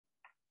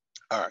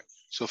All right,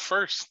 so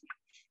first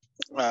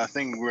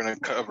thing we're going to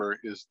cover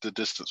is the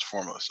distance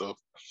formula. So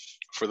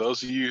for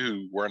those of you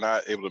who were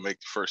not able to make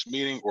the first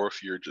meeting, or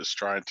if you're just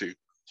trying to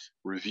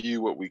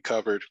review what we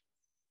covered,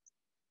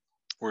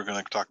 we're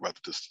going to talk about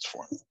the distance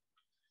formula.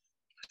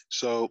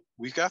 So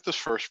we got this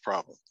first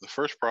problem. The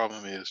first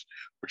problem is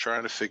we're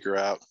trying to figure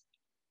out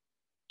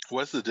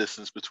what's the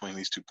distance between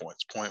these 2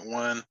 points, point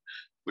 1,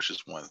 which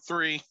is 1,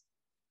 3,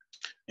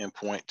 and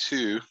point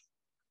 2,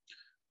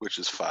 which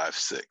is 5,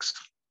 6.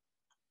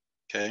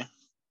 Okay.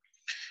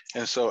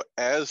 And so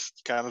as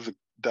kind of the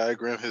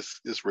diagram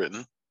is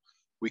written,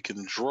 we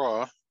can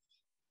draw,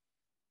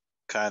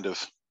 kind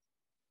of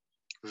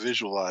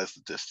visualize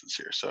the distance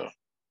here. So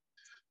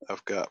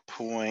I've got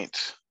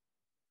point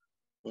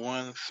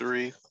 1,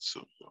 3,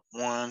 so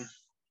 1,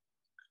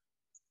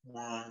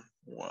 1,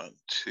 1,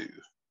 2,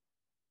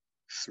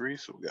 3.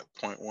 So we got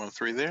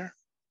 0.13 there.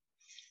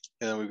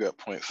 And then we've got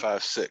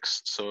 0.56.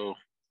 So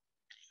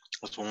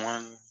that's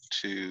 1,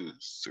 2,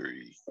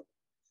 3.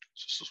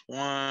 So this is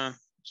 1,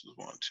 this is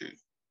 1, 2,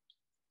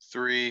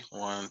 3,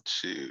 1,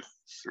 2,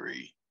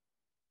 3,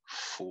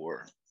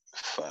 4,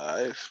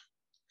 5.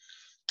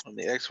 In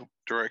the x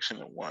direction,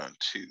 1,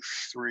 2,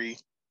 3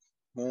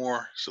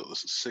 more. So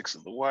this is 6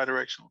 in the y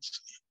direction. Let's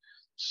see.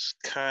 Just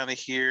kind of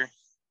here,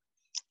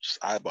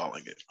 just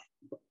eyeballing it.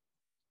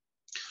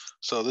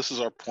 So this is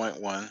our point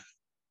 1.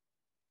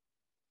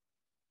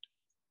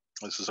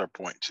 This is our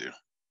point 2. And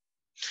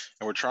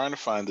we're trying to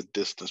find the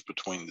distance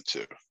between the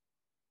two.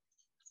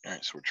 All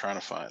right, so we're trying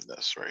to find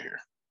this right here.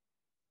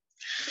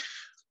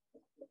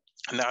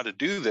 Now to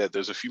do that,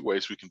 there's a few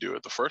ways we can do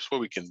it. The first way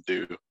we can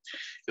do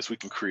is we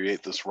can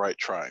create this right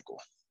triangle.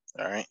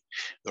 All right.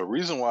 The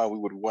reason why we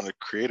would want to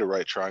create a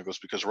right triangle is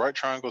because right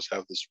triangles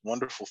have this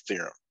wonderful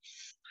theorem.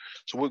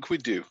 So what could we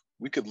do?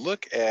 We could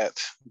look at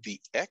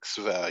the x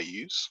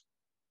values.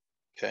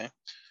 Okay.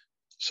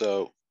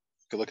 So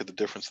we could look at the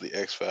difference of the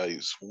x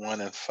values,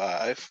 1 and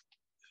 5.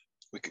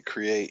 We could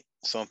create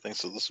something.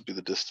 So this would be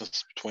the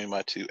distance between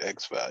my two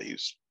x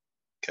values.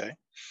 Okay.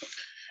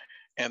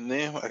 And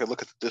then I could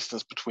look at the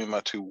distance between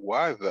my two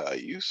y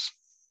values.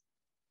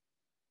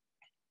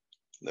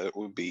 That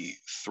would be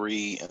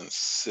 3 and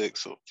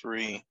 6. So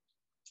 3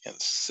 and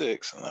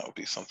 6, and that would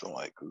be something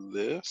like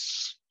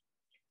this.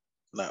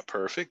 Not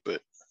perfect,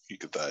 but you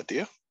get the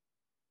idea.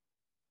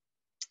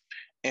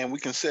 And we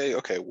can say,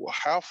 okay, well,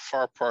 how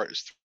far apart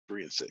is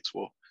 3 and 6?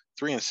 Well,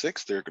 3 and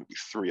 6, they're going to be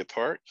 3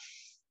 apart.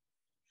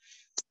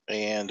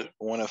 And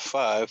 1 and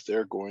 5,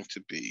 they're going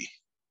to be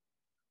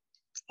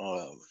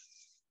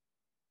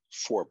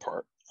 4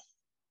 apart.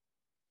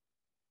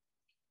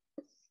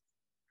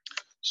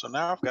 So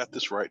now I've got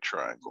this right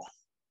triangle.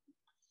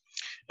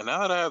 And now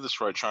that I have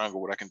this right triangle,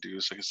 what I can do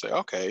is I can say,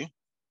 okay,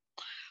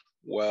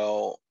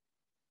 well,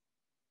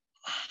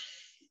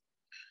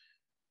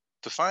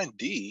 to find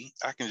D,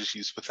 I can just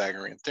use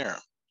Pythagorean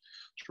theorem.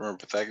 So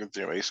remember, Pythagorean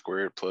theorem, a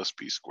squared plus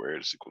b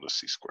squared is equal to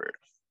c squared.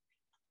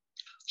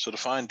 So to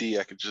find D,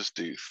 I could just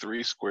do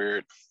 3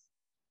 squared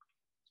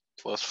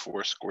plus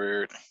 4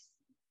 squared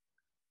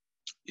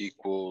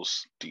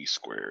equals d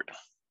squared.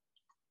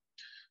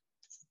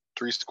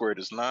 3 squared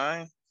is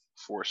 9,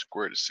 4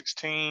 squared is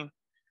 16,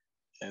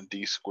 and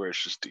d squared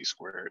is just d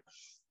squared.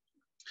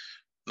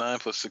 9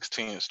 plus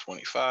 16 is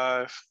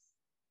 25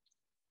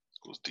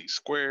 equals d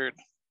squared.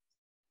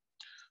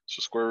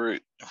 So square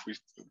root, if we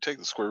take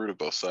the square root of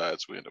both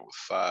sides, we end up with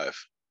 5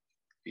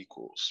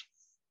 equals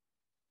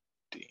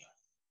d.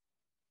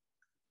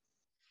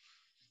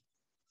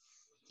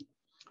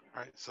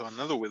 All right, so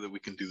another way that we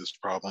can do this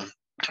problem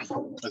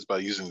is by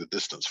using the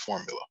distance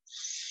formula.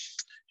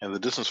 And the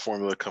distance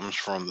formula comes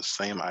from the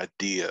same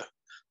idea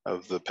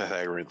of the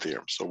Pythagorean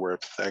theorem. So where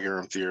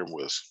Pythagorean theorem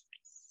was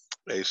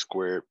a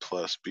squared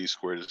plus b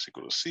squared is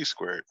equal to c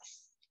squared.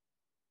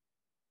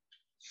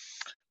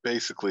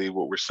 Basically,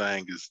 what we're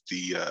saying is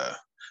the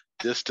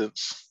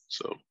distance,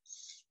 so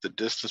the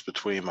distance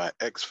between my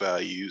x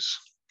values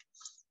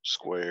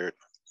squared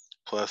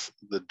plus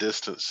the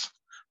distance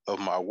of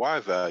my y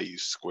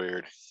values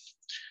squared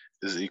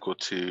is equal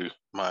to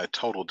my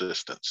total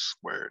distance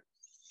squared,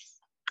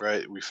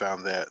 right? We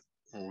found that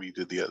when we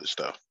did the other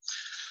stuff.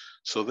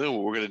 So then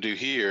what we're going to do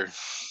here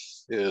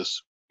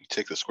is you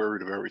take the square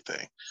root of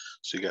everything.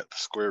 So you got the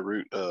square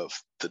root of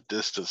the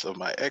distance of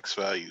my x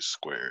values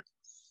squared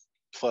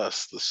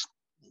plus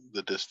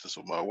the distance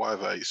of my y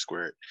value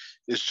squared.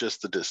 It's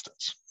just the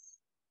distance.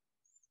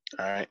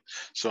 All right.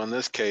 So in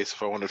this case,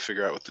 if I want to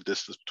figure out what the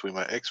distance between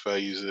my x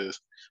values is,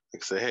 I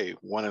can say, hey,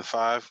 1 and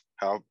 5,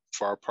 how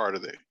far apart are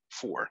they?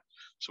 4.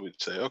 So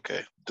we'd say, okay,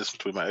 the distance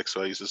between my x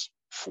values is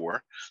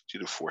 4, so you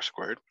do 4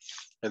 squared.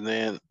 And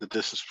then the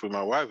distance between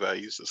my y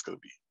values is going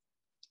to be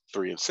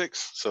 3 and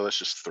 6. So that's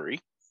just 3.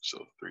 So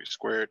 3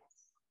 squared.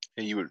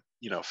 And you would,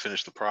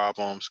 finish the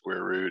problem,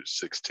 square root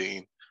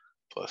 16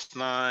 plus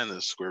 9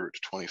 is square root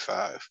of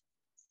 25.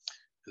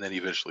 And then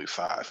eventually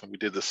 5. And we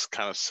did this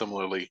kind of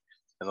similarly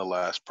in the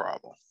last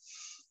problem.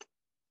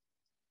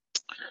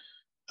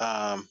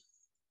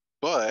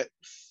 But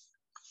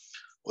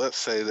let's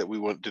say that we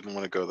didn't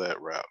want to go that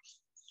route.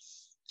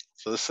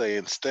 So let's say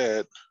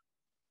instead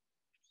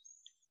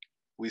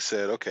we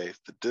said, okay,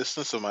 the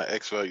distance of my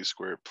x value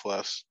squared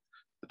plus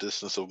the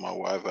distance of my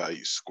y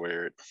value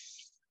squared.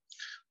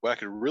 What I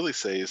could really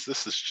say is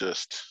this is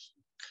just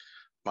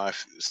my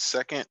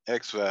second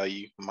x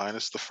value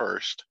minus the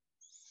first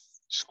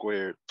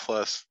squared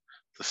plus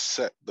the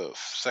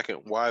second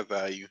y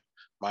value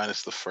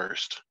minus the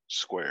first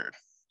squared.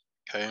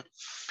 Okay,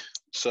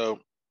 so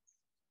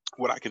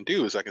what I can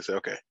do is I can say,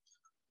 okay,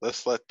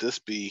 let's let this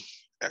be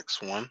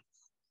x1.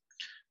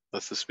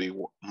 Let this be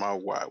my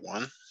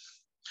y1.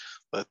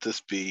 Let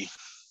this be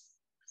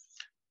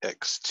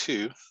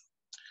x2.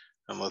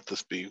 And let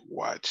this be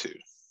y2.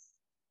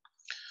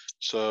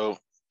 So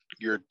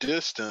your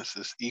distance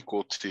is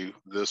equal to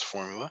this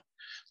formula,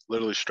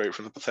 literally straight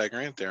from the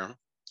Pythagorean theorem.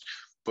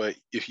 But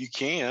if you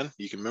can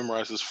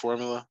memorize this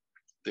formula,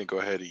 then go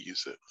ahead and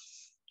use it.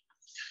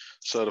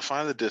 So to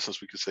find the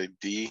distance, we could say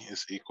d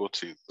is equal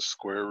to the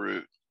square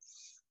root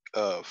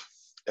of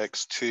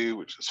x2,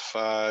 which is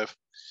 5,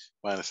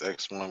 minus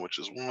x1, which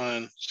is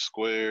 1,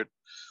 squared,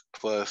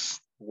 plus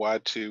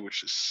y2,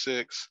 which is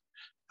 6,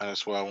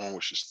 minus y1,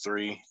 which is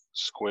 3,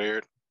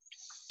 squared.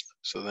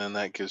 So then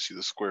that gives you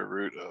the square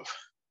root of,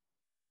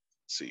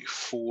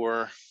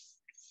 4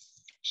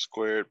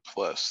 squared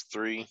plus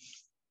 3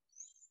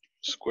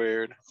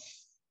 squared,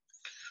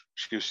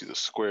 which gives you the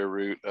square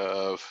root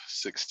of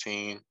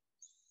 16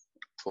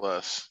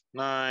 plus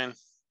 9,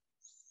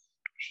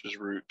 which is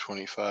root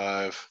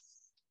 25,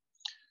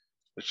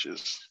 which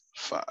is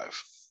 5.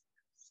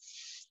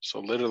 So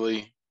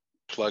literally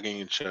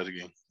plugging and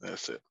chugging,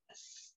 that's it.